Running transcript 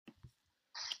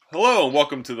Hello and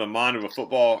welcome to the Mind of a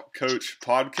Football Coach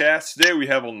podcast. Today we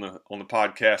have on the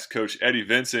podcast Coach Eddie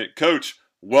Vincent. Coach,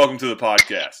 welcome to the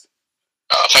podcast.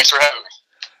 Thanks for having me.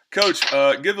 Coach,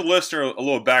 give the listener a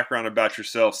little background about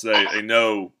yourself so they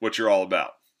know what you're all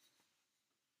about.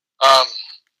 I'm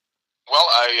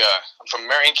from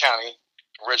Marion County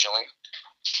originally.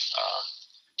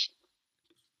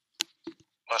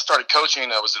 When I started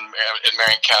coaching, I was in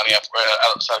Marion County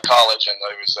outside of college, and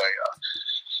I was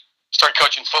started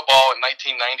coaching football in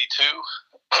 1992,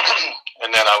 and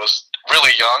then I was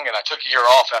really young, and I took a year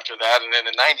off after that, and then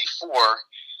in '94,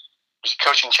 there was a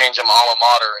coaching change in my alma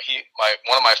mater.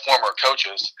 One of my former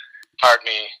coaches hired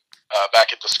me back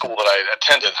at the school that I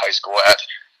attended high school at.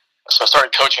 So I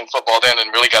started coaching football then and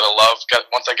really got a love.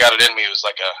 Once I got it in me, it was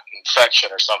like an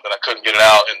infection or something. I couldn't get it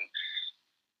out, and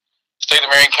stayed in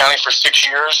Marion County for 6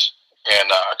 years, and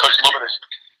I coached a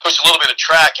little bit of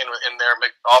track in there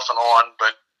off and on,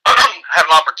 but had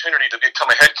an opportunity to become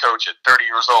a head coach at 30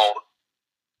 years old,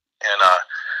 and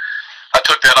I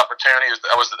took that opportunity.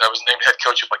 I was named head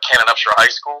coach at Buchanan Upshur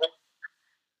High School.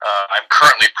 I'm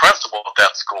currently principal at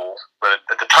that school, but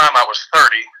at the time I was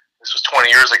 30. This was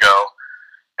 20 years ago,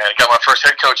 and I got my first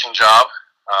head coaching job.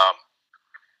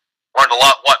 Learned a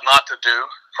lot what not to do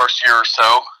first year or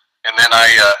so, and then I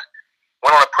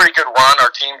went on a pretty good run.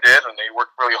 Our team did, and they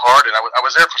worked really hard, and I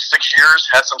was there for 6 years,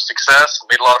 had some success,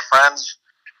 made a lot of friends.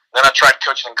 Then I tried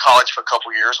coaching in college for a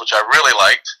couple years, which I really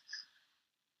liked.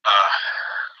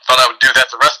 Thought I would do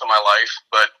that the rest of my life,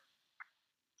 but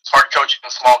it's hard coaching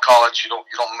in small college. You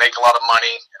don't make a lot of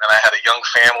money. And then I had a young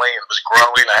family, and it was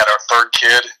growing. I had our third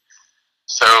kid,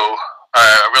 so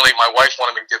my wife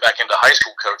wanted me to get back into high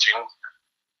school coaching.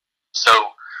 So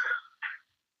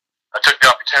I took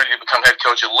the opportunity to become head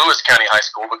coach at Lewis County High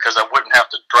School because I wouldn't have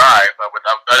to drive.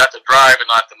 I'd have to drive and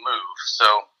not have to move.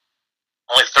 So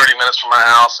only 30 minutes from my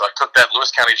house, so I took that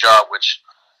Lewis County job, which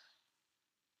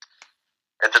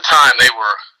at the time I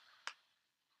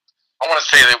want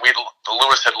to say that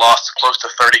Lewis had lost close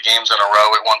to 30 games in a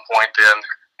row at one point then,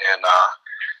 and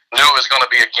knew it was going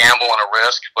to be a gamble and a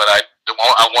risk, but I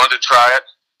wanted to try it,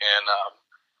 and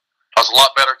I was a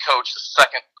lot better coach the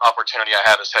second opportunity I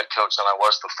had as head coach than I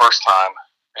was the first time,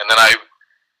 and then I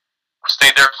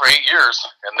stayed there for 8 years,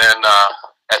 and then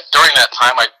during that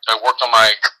time I worked on my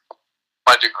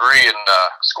degree in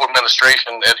school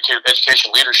administration, education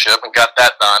leadership, and got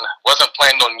that done. Wasn't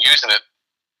planning on using it,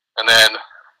 and then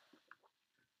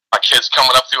my kids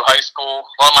coming up through high school.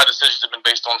 A lot of my decisions have been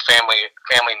based on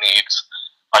family needs.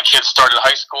 My kids started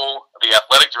high school. The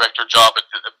athletic director job at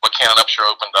Buchanan Upshur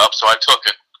opened up, so I took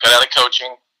it. Got out of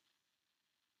coaching,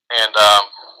 and I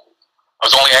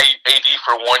was only AD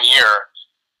for 1 year,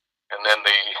 and then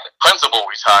the principal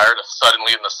retired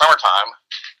suddenly in the summertime.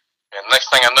 And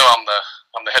next thing I know,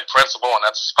 I'm the head principal, and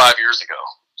that's 5 years ago.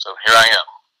 So here I am.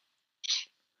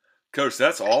 Coach,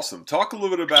 that's awesome. Talk a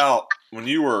little bit about when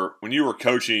you were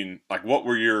coaching. Like, what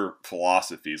were your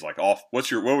philosophies? Like, what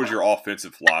was your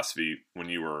offensive philosophy when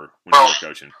you were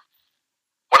coaching?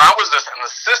 When I was an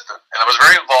assistant, and I was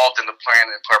very involved in the planning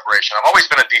and preparation, I've always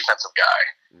been a defensive guy.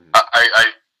 Mm-hmm.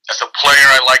 I as a player,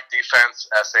 I like defense.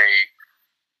 As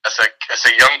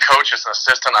a young coach, as an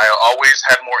assistant, I always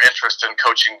had more interest in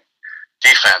coaching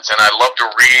defense, and I love to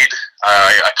read.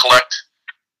 I collect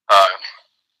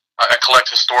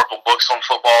historical books on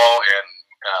football, and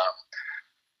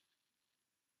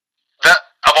that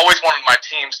I've always wanted my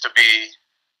teams to be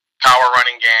power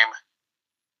running game,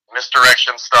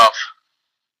 misdirection stuff,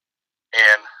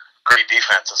 and great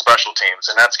defense and special teams,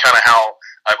 and that's kind of how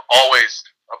I've always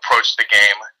approached the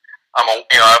game. I've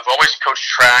always coached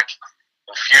track,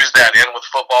 infused that in with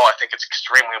football. I think it's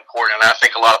extremely important, and I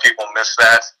think a lot of people miss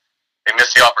that. They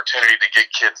miss the opportunity to get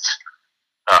kids.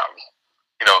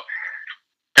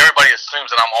 Everybody assumes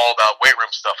that I'm all about weight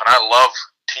room stuff, and I love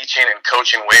teaching and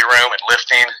coaching weight room and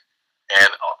lifting,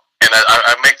 and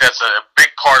I make that a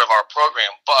big part of our program.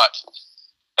 But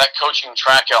that coaching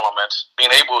track element,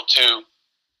 being able to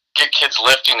get kids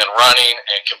lifting and running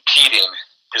and competing,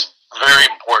 is very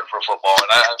important for football.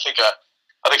 And I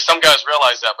think some guys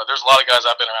realize that, but there's a lot of guys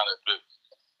I've been around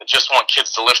that just want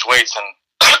kids to lift weights, and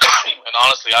and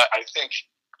honestly, I think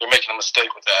they're making a mistake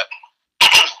with that.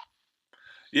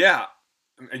 Yeah.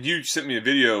 And you sent me a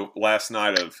video last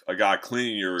night of a guy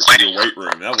cleaning your weight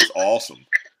room. That was awesome.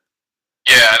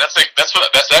 Yeah, that's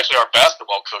actually our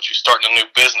basketball coach who's starting a new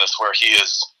business where he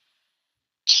is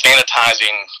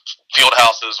sanitizing field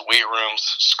houses, weight rooms,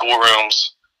 school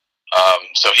rooms.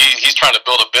 So he's trying to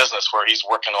build a business where he's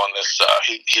working on this.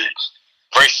 He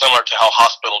very similar to how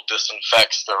hospital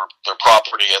disinfects their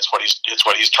property. It's what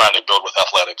he's trying to build with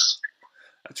athletics.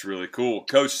 That's really cool,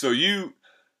 Coach. So you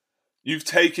you've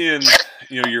taken,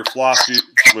 your philosophy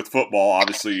with football,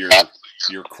 obviously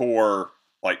your core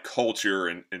like culture,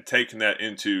 and taking that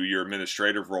into your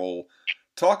administrative role.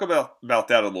 Talk about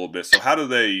that a little bit. So how do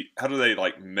they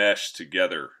like mesh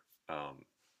together?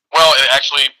 Well,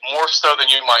 actually, more so than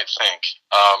you might think.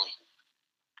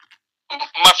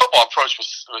 My football approach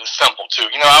was simple too.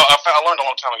 I learned a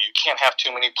long time ago. You can't have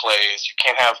too many plays. You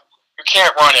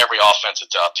can't run every offense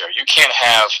that's out there. You can't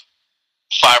have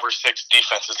 5 or 6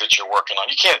 defenses that you're working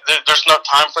on. You can't. There's no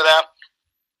time for that.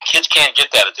 Kids can't get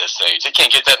that at this age. They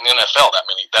can't get that in the NFL.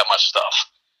 That much stuff.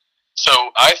 So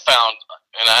I found,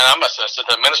 and I'm as an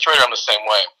administrator, I'm the same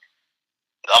way.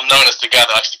 I'm known as the guy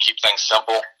that likes to keep things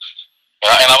simple. And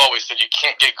I've always said you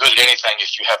can't get good at anything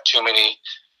if you have too many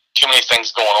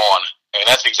things going on. And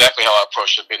that's exactly how I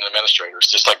approach it being an administrator. It's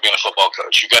just like being a football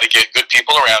coach. You got to get good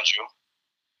people around you.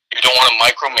 You don't want to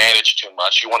micromanage too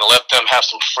much. You want to let them have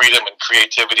some freedom and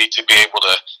creativity to be able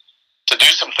to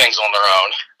do some things on their own.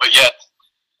 But yet,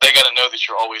 they got to know that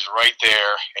you're always right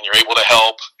there and you're able to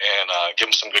help and give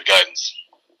them some good guidance.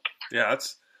 Yeah,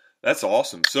 that's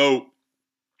awesome. So,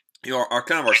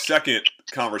 our second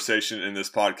conversation in this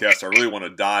podcast I really want to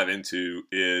dive into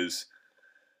is,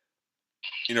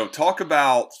 talk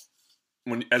about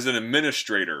when as an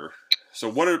administrator. So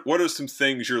what are some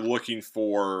things you're looking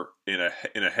for in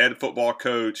a head football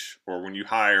coach, or when you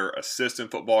hire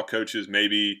assistant football coaches,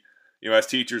 maybe as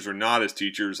teachers or not as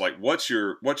teachers? Like what's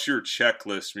your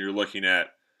checklist when you're looking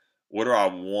at what do I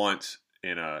want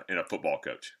in a football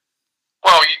coach?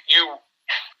 Well,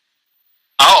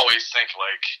 I always think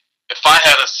like if I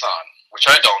had a son, which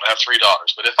I don't, I have 3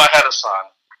 daughters, but if I had a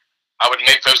son, I would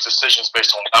make those decisions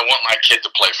based on I want my kid to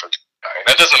play for the guy. And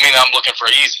that doesn't mean I'm looking for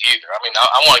easy either. I mean,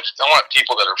 I want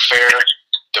people that are fair,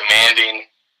 demanding,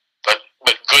 but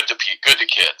good to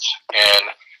kids. And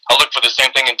I look for the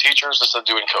same thing in teachers as I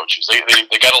do in coaches.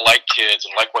 They got to like kids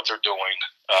and like what they're doing.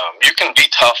 You can be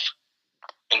tough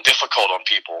and difficult on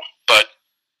people, but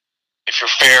if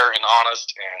you're fair and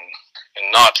honest and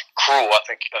not cruel, I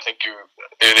think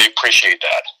they appreciate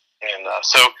that. And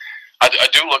so I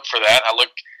do look for that.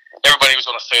 Everybody was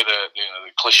going to say the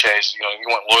cliches. You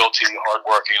want loyalty, hard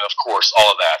working, of course, all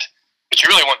of that. But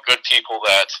you really want good people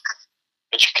that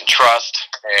you can trust.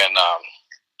 And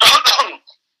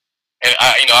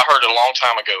and I heard it a long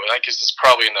time ago. I guess it's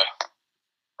probably in the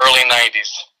early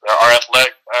 '90s. Our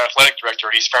athletic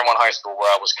director at East Fairmont High School, where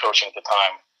I was coaching at the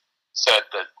time, said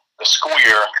that the school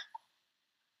year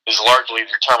is largely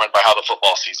determined by how the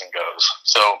football season goes.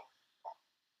 So.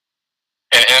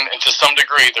 And to some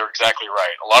degree, they're exactly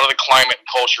right. A lot of the climate and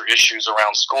culture issues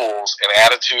around schools and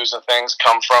attitudes and things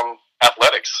come from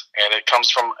athletics, and it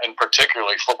comes from, in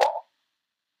particularly, football.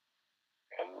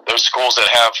 And those schools that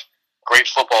have great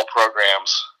football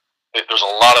programs, there's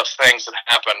a lot of things that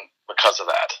happen because of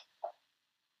that.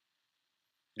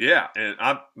 Yeah, and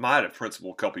I had a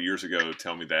principal a couple of years ago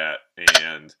tell me that,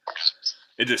 and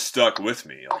it just stuck with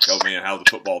me. Like, oh man, how the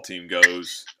football team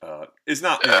goes. It's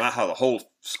not not how the whole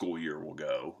school year will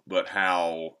go, but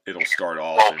how it'll start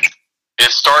off. Well,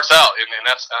 it starts out,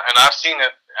 and I've seen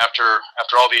it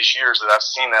after all these years that I've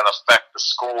seen that affect the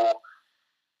school,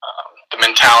 the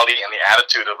mentality and the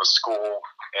attitude of a school,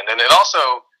 and then it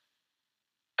also,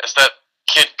 as that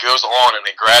kid goes on and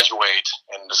they graduate,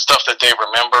 and the stuff that they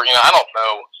remember. I don't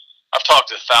know. I've talked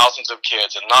to thousands of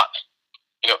kids, and not.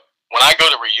 When I go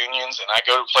to reunions and I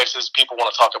go to places, people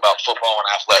want to talk about football and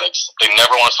athletics. They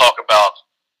never want to talk about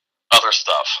other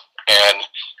stuff. And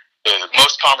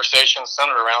most conversations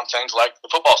centered around things like the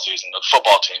football season, the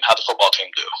football team, how the football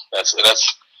team do. That's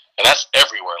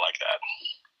everywhere like that.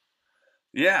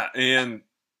 Yeah, and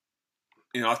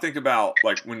I think about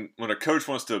like when a coach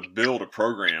wants to build a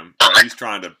program, he's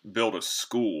trying to build a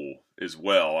school as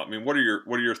well. I mean, what are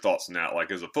your thoughts on that?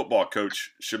 Like, as a football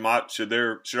coach, should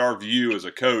our view as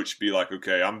a coach be like,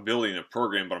 okay, I'm building a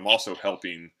program, but I'm also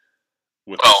helping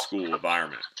with the school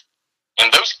environment?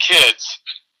 And those kids,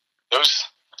 those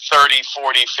 30,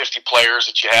 40, 50 players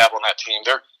that you have on that team,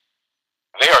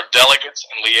 they are delegates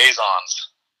and liaisons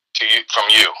from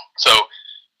you. So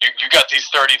you got these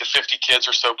 30 to 50 kids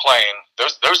or so playing.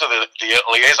 Those are the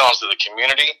liaisons to the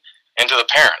community and to the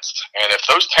parents. And if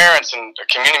those parents and their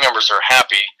community members are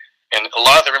happy, and a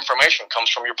lot of their information comes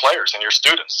from your players and your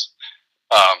students.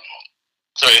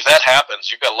 So if that happens,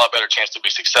 you've got a lot better chance to be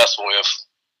successful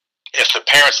if the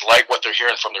parents like what they're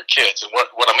hearing from their kids. And what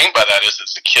I mean by that is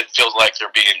the kid feels like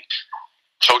they're being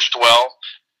coached well.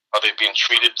 Are they being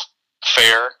treated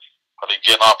fair? Are they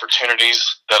getting opportunities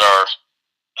that are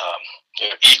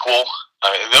equal?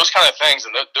 Those kind of things,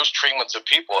 and those treatments of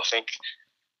people, I think,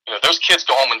 those kids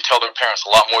go home and tell their parents a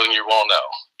lot more than you will know.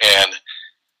 And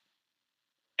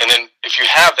then if you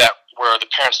have that where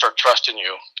the parents start trusting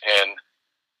you, and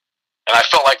I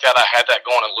felt like that I had that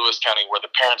going in Lewis County where the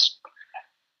parents,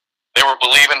 they were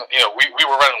believing, we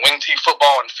were running wing T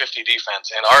football and 50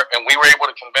 defense, and we were able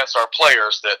to convince our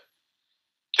players that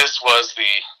this was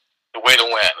the way to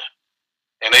win,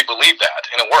 and they believed that,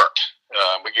 and it worked.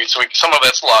 Some of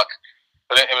that's luck,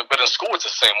 but in school it's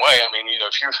the same way. I mean,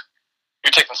 if you're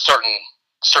taking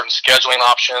certain scheduling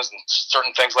options and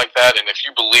certain things like that, and if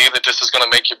you believe that this is going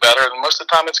to make you better, then most of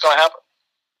the time it's going to happen.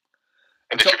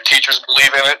 And if your teachers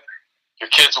believe in it, your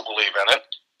kids will believe in it.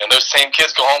 And those same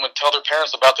kids go home and tell their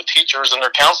parents about the teachers and their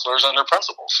counselors and their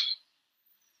principals.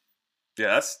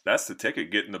 Yeah, that's the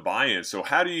ticket, getting the buy-in. So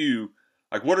how do you,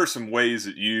 what are some ways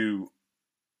that you,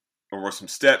 or some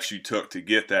steps you took to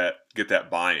get that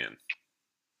buy-in?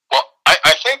 Well,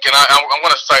 I think, and I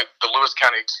want to cite the Lewis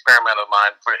County experiment of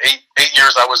mine. For eight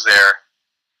years I was there.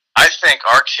 I think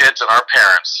our kids and our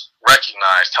parents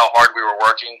recognized how hard we were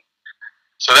working.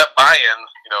 So that buy-in,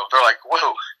 they're like,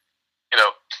 whoa,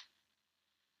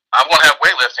 I want to have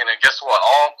weightlifting, and guess what?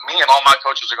 Me and all my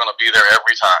coaches are going to be there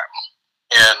every time.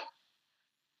 And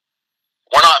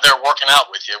we're not there working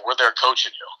out with you. We're there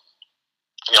coaching you.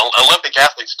 Olympic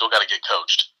athletes still got to get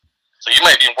coached. So you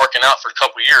may be working out for a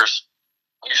couple of years.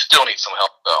 You still need some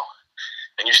help, though.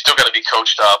 And you still got to be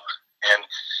coached up. And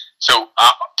so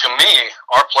to me,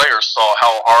 our players saw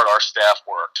how hard our staff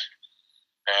worked.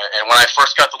 And when I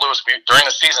first got to Lewis, during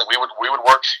the season, we would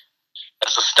work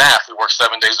as a staff. We worked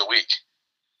 7 days a week.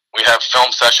 We have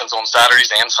film sessions on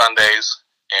Saturdays and Sundays,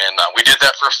 and we did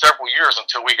that for several years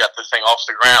until we got the thing off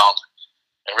the ground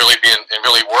and really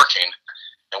working.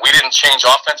 And we didn't change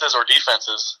offenses or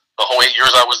defenses the whole 8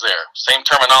 years I was there. Same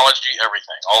terminology,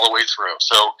 everything, all the way through.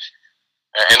 So,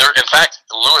 in fact,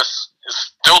 Lewis is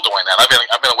still doing that. I've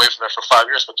been away from there for 5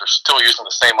 years, but they're still using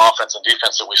the same offense and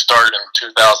defense that we started in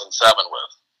 2007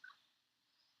 with.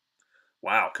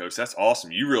 Wow, Coach, that's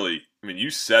awesome. You really, you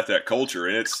set that culture,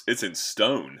 and it's in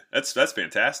stone. That's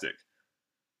fantastic.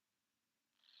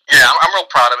 Yeah, I'm real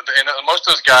proud of it. And most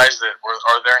of those guys that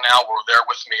are there now were there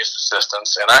with me as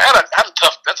assistants. And I had a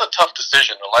tough. That's a tough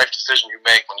decision, a life decision you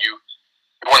make when you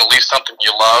want to leave something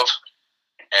you love.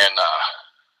 And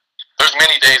there's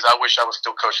many days I wish I was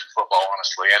still coaching football,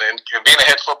 honestly. And being a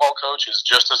head football coach is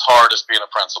just as hard as being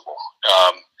a principal.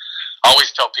 I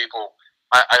always tell people.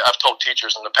 I've told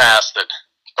teachers in the past that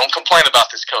don't complain about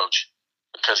this coach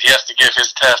because he has to give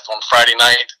his test on Friday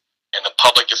night and the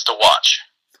public gets to watch.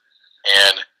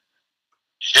 And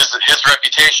his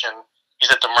reputation,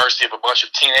 he's at the mercy of a bunch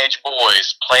of teenage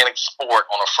boys playing a sport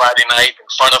on a Friday night in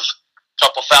front of a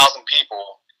couple thousand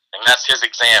people, and that's his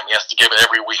exam. He has to give it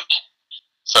every week.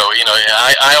 So,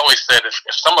 I always said if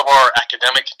some of our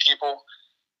academic people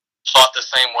thought the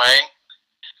same way,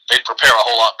 they'd prepare a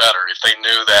whole lot better if they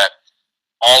knew that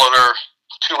all of their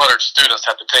 200 students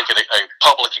have to take a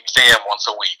public exam once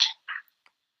a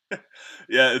week.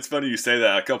 Yeah, it's funny you say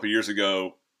that. A couple of years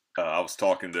ago, I was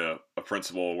talking to a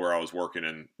principal where I was working,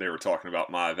 and they were talking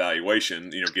about my evaluation,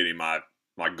 getting my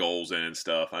goals in and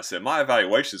stuff. I said, my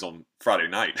evaluation is on Friday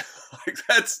night.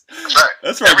 That's right.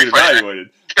 That's where I get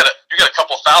evaluated. You got a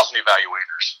couple thousand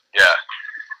evaluators. Yeah.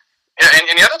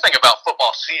 And the other thing about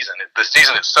football season, the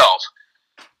season itself,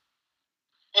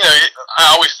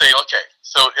 I always say, okay,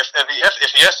 so if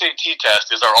the SAT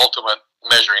test is our ultimate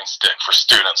measuring stick for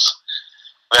students,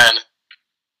 then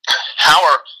how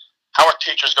are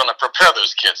teachers going to prepare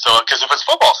those kids? So, because if it's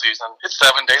football season, it's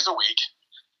 7 days a week.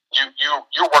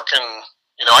 You're working.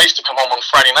 I used to come home on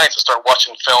Friday nights and start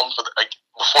watching film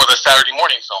before the Saturday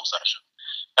morning film session.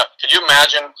 Now, could you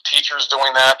imagine teachers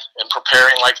doing that and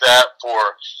preparing like that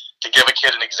to give a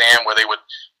kid an exam where they would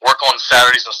work on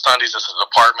Saturdays and Sundays as a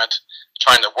department,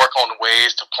 trying to work on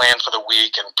ways to plan for the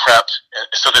week and prep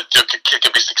so that the kid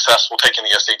could be successful taking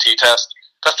the SAT test?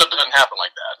 That stuff doesn't happen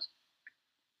like that.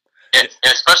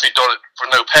 And especially doing it for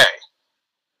no pay.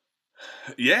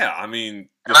 Yeah, And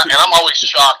I'm always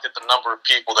shocked at the number of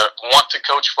people that want to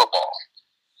coach football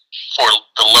for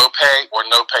the low pay or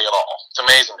no pay at all. It's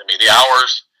amazing to me, the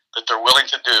hours that they're willing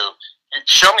to do.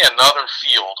 Show me another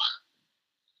field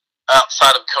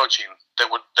outside of coaching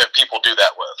that people do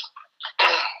that with.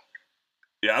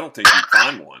 Yeah, I don't think you'd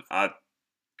find one.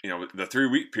 The 3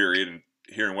 week period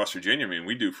here in West Virginia,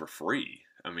 we do for free.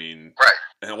 Right.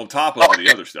 And on top of all the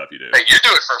other stuff you do. Hey, you do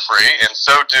it for free, and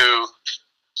so do,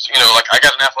 I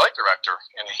got an athletic director,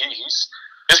 and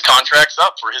his contract's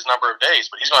up for his number of days,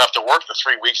 but he's going to have to work the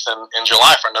 3 weeks in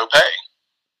July for no pay.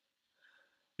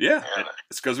 Yeah,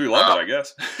 it's because we love it, I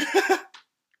guess.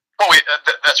 Well,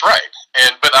 that's right.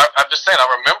 But I'm just saying, I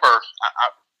remember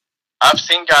I've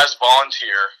seen guys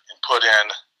volunteer and put in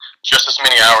just as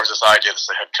many hours as I did as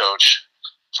the head coach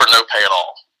for no pay at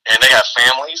all. And they have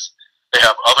families. They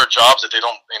have other jobs that they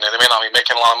don't, they may not be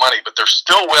making a lot of money, but they're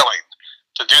still willing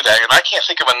to do that. And I can't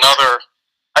think of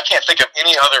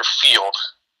any other field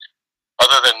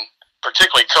other than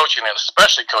particularly coaching and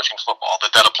especially coaching football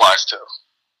that applies to.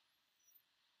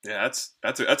 Yeah,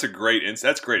 that's great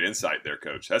insight there,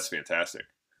 Coach. That's fantastic.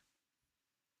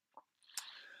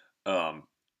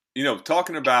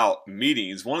 Talking about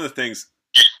meetings, one of the things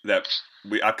that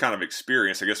I've kind of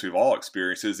experienced, I guess we've all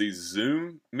experienced, is these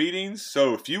Zoom meetings.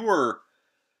 So if you were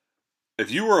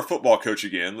a football coach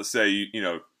again, let's say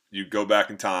you go back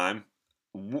in time,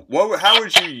 how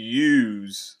would you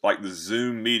use like the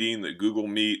Zoom meeting, the Google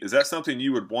Meet? Is that something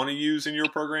you would want to use in your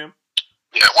program?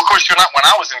 Yeah, well, of course, you're not. When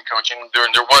I was in coaching, there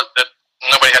was that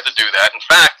nobody had to do that. In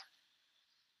fact,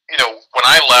 when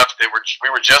I left, we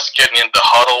were just getting into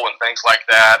huddle and things like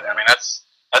that. I mean, that's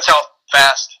how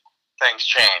fast things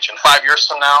change. And 5 years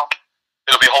from now,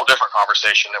 it'll be a whole different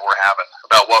conversation that we're having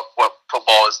about what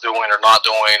football is doing or not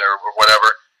doing or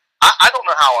whatever. I don't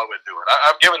know how I would do it.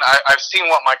 I've seen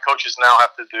what my coaches now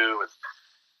have to do.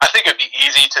 I think it'd be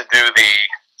easy to do the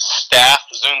staff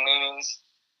Zoom meetings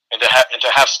and to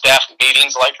have staff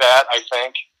meetings like that. I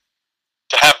think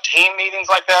to have team meetings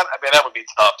like that, I mean, that would be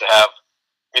tough to have.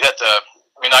 You'd have to.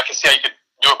 I mean, I can see how you could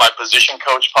do it by position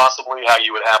coach, possibly. How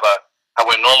you would have how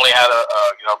we normally had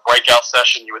a breakout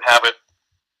session. You would have it.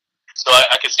 So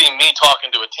I could see me talking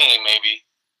to a team maybe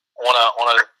on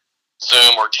a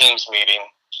Zoom or Teams meeting,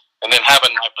 and then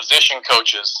having my position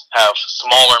coaches have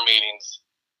smaller meetings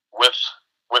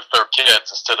with their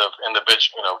kids instead of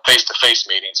individual, face-to-face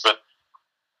meetings. But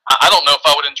I don't know if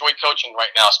I would enjoy coaching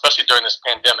right now, especially during this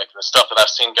pandemic and the stuff that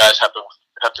I've seen guys have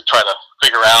to try to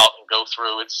figure out and go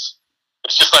through. It's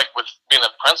just like with being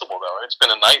a principal, though. It's been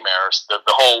a nightmare.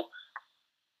 The whole,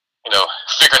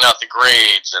 figuring out the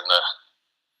grades and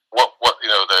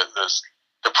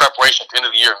the preparation at the end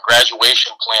of the year and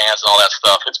graduation plans and all that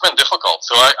stuff. It's been difficult.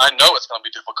 So I know it's going to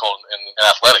be difficult in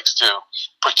athletics too,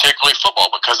 particularly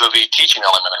football because of the teaching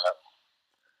element in it.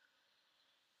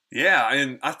 Yeah,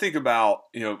 and I think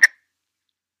about,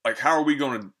 like how are we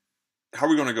going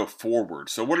to go forward?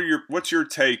 So what's your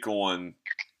take on,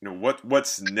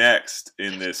 what's next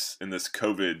in this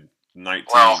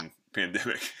COVID-19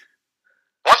 pandemic?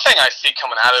 One thing I see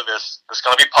coming out of this that's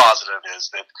going to be positive is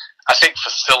that I think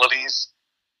facilities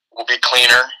will be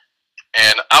cleaner,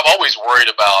 and I've always worried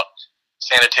about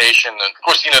sanitation, and of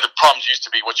course, the problems used to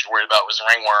be what you worried about was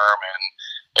ringworm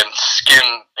and skin,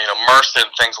 MRSA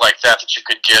and things like that you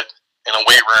could get in a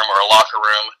weight room or a locker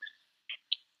room.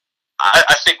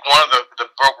 I think one of the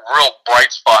real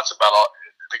bright spots about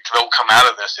that will come out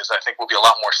of this is I think we'll be a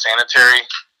lot more sanitary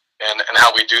in how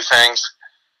we do things.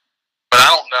 But I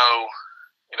don't know,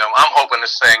 I'm hoping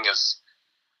this thing is,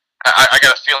 I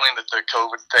got a feeling that the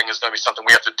COVID thing is going to be something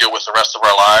we have to deal with the rest of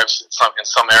our lives in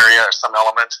some area or some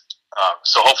element.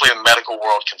 So hopefully the medical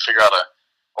world can figure out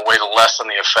a way to lessen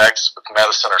the effects with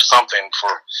medicine or something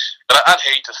but I'd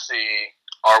hate to see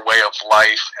our way of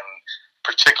life and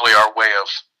particularly our way of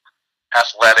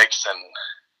athletics and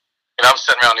I was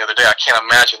sitting around the other day, I can't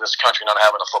imagine this country not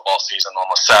having a football season on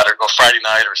a Saturday or Friday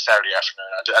night or Saturday afternoon.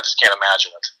 I just can't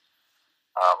imagine it.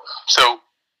 So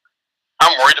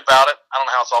I'm worried about it. I don't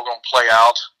know how it's all going to play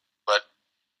out, but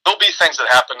there'll be things that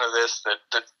happen to this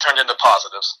that turned into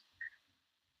positives.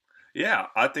 Yeah,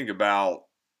 I think about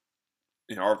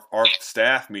our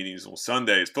staff meetings on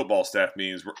Sundays, football staff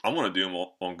meetings. I'm going to do them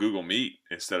on Google Meet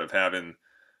instead of having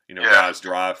guys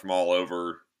drive from all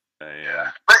over. Yeah,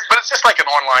 but it's just like an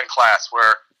online class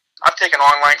where I've taken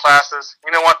online classes. You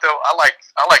know what though? I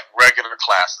like regular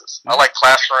classes. I like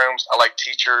classrooms. I like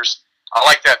teachers. I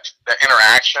like that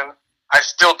interaction. I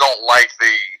still don't like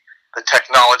the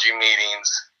technology meetings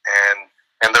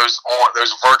and those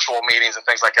virtual meetings and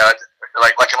things like that.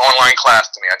 Like an online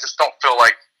class to me. I just don't feel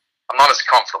like I'm not as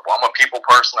comfortable. I'm a people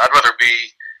person. I'd rather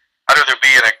be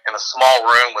in a small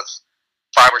room with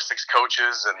 5 or 6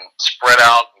 coaches and spread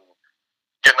out and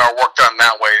getting our work done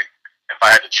that way if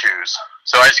I had to choose.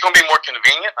 So it's going to be more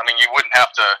convenient. I mean, you wouldn't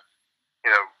have to,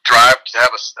 drive to have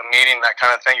a meeting, that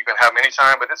kind of thing. You can have them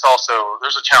anytime, but it's also,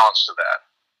 there's a challenge to that.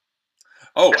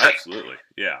 Oh, absolutely.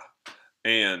 Yeah.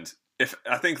 And if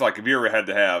you ever had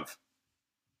to have,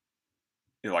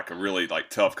 like a really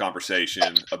tough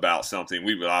conversation about something,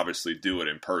 we would obviously do it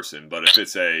in person. But if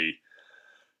it's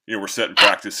we're setting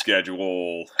practice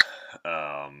schedule,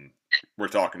 we're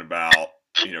talking about,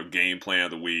 game plan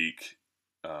of the week.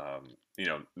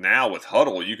 Now with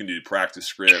Huddle, you can do practice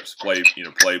scripts,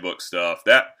 playbook stuff.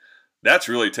 That's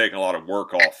really taking a lot of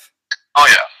work off. Oh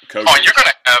yeah. Coaching. Oh, you're going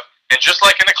to have, and just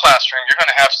like in a classroom, you're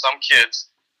going to have some kids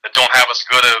that don't have as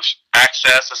good of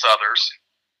access as others.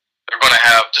 They're going to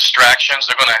have distractions.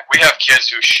 We have kids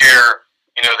who share,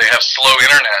 they have slow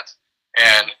internet,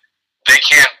 and they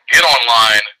can't get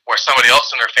online where somebody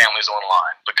else in their family is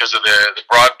online because of the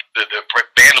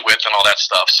bandwidth and all that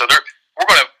stuff. So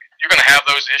you're going to have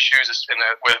those issues. And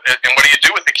what do you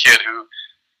do with the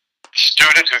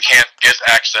student who can't get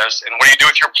access? And what do you do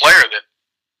with your player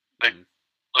that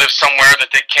lives somewhere that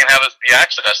they can't have the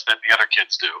access that the other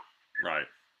kids do? Right.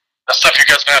 That's stuff you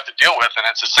guys are going to have to deal with, and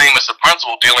it's the same as the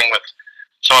principal dealing with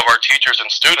some of our teachers and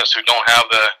students who don't have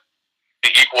the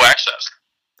equal access.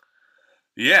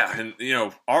 Yeah, and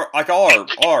all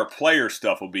our player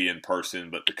stuff will be in person,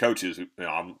 but the coaches,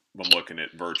 I'm looking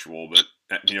at virtual, but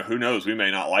who knows? We may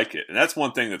not like it, and that's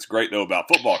one thing that's great though about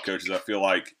football coaches. I feel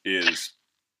like is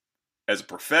as a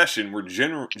profession, we're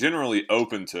generally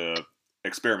open to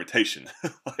experimentation.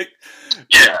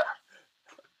 Yeah.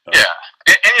 And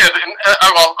I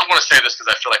want to say this because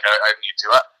I feel like I need to.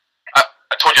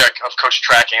 I told you I've coached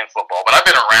track and football, but I've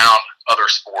been around other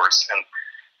sports, and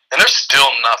there's still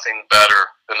nothing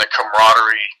better than the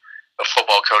camaraderie of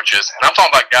football coaches. And I'm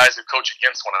talking about guys who coach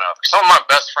against one another. Some of my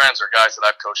best friends are guys that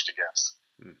I've coached against,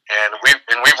 and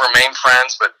we've remained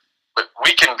friends. But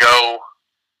we can go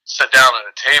sit down at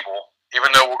a table, even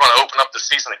though we're going to open up the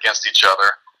season against each other,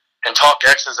 and talk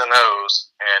X's and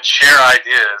O's and share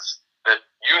ideas that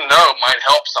might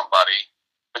help somebody,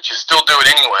 but you still do it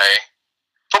anyway.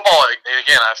 Football,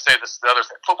 again, I say this is the other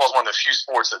thing. Football is one of the few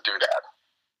sports that do that.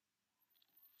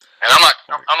 And I'm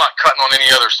not cutting on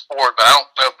any other sport, but I don't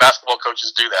know if basketball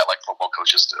coaches do that like football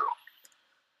coaches do.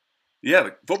 Yeah,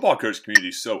 the football coach community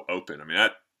is so open. I mean,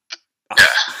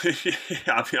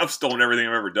 I've stolen everything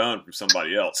I've ever done from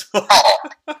somebody else. Well,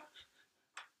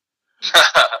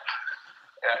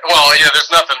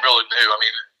 there's nothing really new. I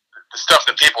mean, the stuff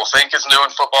that people think is new in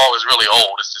football is really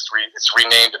old. It's just it's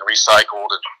renamed and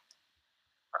recycled, and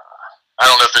I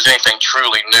don't know if there's anything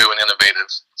truly new and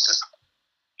innovative.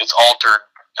 It's altered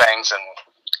things, and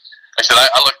like I said,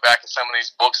 I look back at some of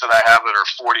these books that I have that are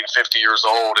 40 and 50 years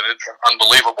old, and it's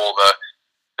unbelievable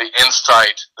the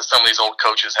insight that some of these old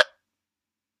coaches have.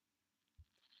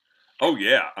 Oh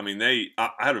yeah, I mean I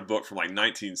had a book from like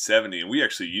 1970, and we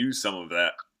actually used some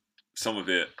of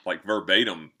it like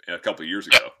verbatim a couple of years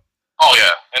ago. Oh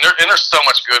yeah, and there's so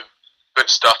much good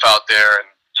stuff out there, and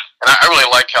I really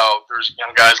like how there's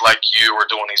young guys like you are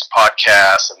doing these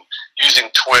podcasts and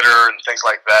using Twitter and things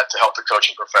like that to help the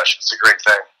coaching profession. It's a great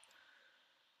thing.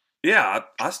 Yeah,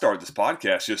 I started this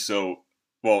podcast just it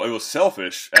was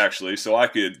selfish actually, so I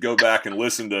could go back and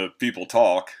listen to people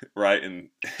talk, right, and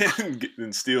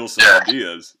steal some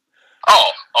ideas.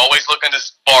 Oh, always looking to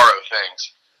borrow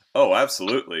things. Oh,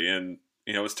 absolutely, and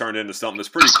it's turned into something that's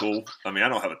pretty cool. I mean, I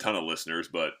don't have a ton of listeners,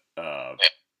 but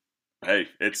hey,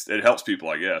 it helps people,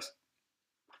 I guess.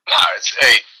 No,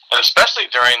 and especially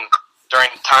during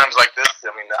times like this.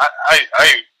 I mean,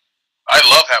 I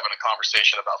love having a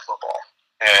conversation about football,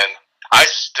 and I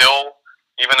still,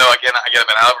 even though again I've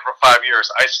been out of it for 5 years,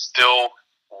 I still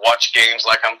watch games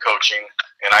like I'm coaching,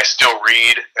 and I still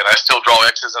read, and I still draw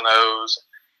X's and O's,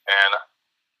 and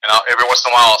every once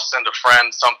in a while I'll send a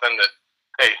friend something that,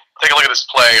 hey, take a look at this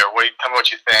play, or tell me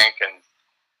what you think. And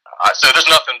so there's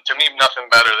nothing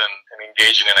better than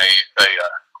engaging in a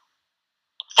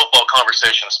football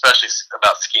conversation, especially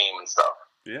about scheme and stuff.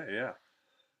 Yeah.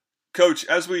 Coach,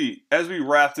 as we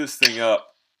wrap this thing up,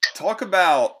 talk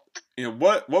about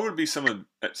what would be some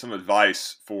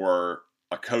advice for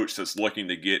a coach that's looking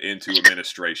to get into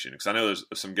administration? Because I know there's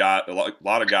a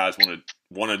lot of guys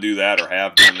want to do that or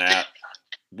have done that.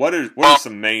 What are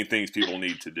some main things people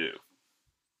need to do?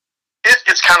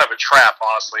 It's kind of a trap,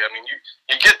 honestly. I mean,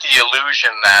 you get the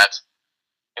illusion that,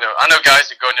 I know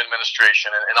guys that go into administration,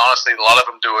 and honestly, a lot of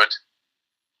them do it.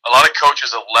 A lot of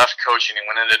coaches have left coaching and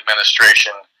went into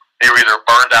administration. They were either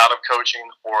burned out of coaching,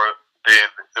 or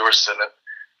there was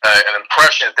an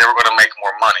impression that they were going to make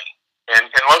more money. And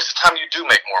most of the time, you do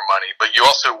make more money, but you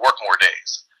also work more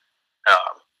days.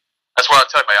 That's what I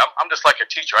tell you. I'm just like a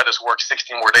teacher. I just work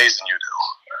 60 more days than you do.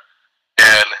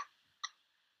 And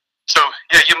so,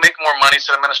 yeah, you make more money as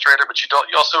an administrator, but you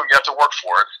have to work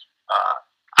for it.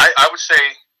 I would say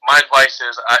my advice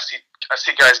is I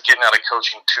see guys getting out of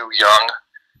coaching too young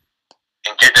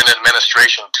and getting into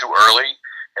administration too early,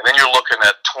 and then you're looking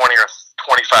at 20 or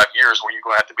 25 years where you're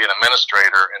going to have to be an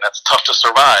administrator, and that's tough to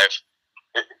survive.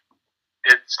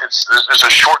 There's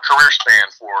a short career span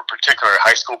for particular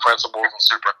high school principals and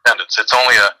superintendents. It's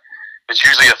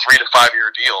usually a 3 to 5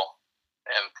 year deal,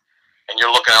 and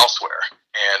you're looking elsewhere.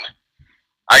 And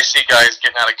I see guys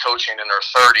getting out of coaching in their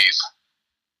 30s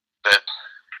that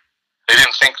they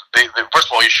didn't think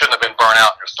first of all, you shouldn't have been burnt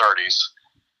out in your 30s,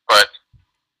 but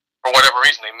for whatever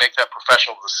reason, they make that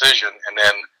professional decision, and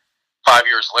then 5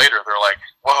 years later, they're like,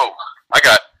 "Whoa, I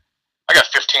got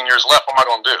 15 years left. What am I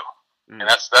going to do?" And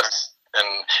that's and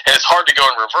it's hard to go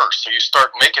in reverse. So you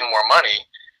start making more money,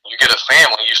 you get a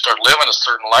family, you start living a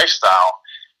certain lifestyle,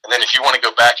 and then if you want to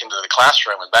go back into the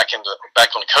classroom and back on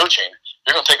coaching,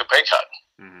 you're going to take a pay cut.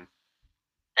 Mm-hmm.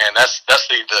 And that's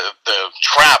the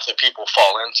trap that people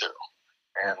fall into.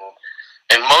 And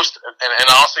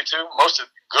honestly too, most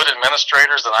good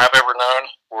administrators that I've ever known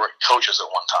were coaches at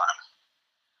one time.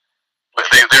 But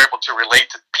they're able to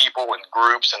relate to people and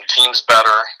groups and teams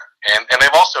better, and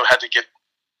they've also had to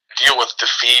deal with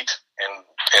defeat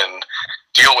and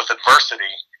deal with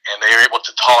adversity, and they're able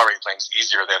to tolerate things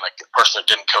easier than a person who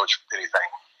didn't coach anything.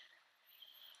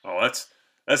 Oh,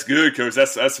 that's good, Coach.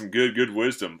 That's some good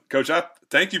wisdom, Coach. I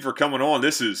thank you for coming on.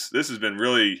 This has been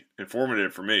really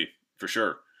informative for me, for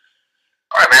sure.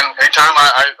 All right, man. Anytime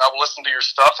I will listen to your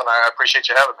stuff, and I appreciate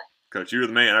you having me. Coach, you're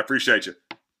the man. I appreciate you.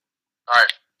 All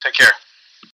right. Take care.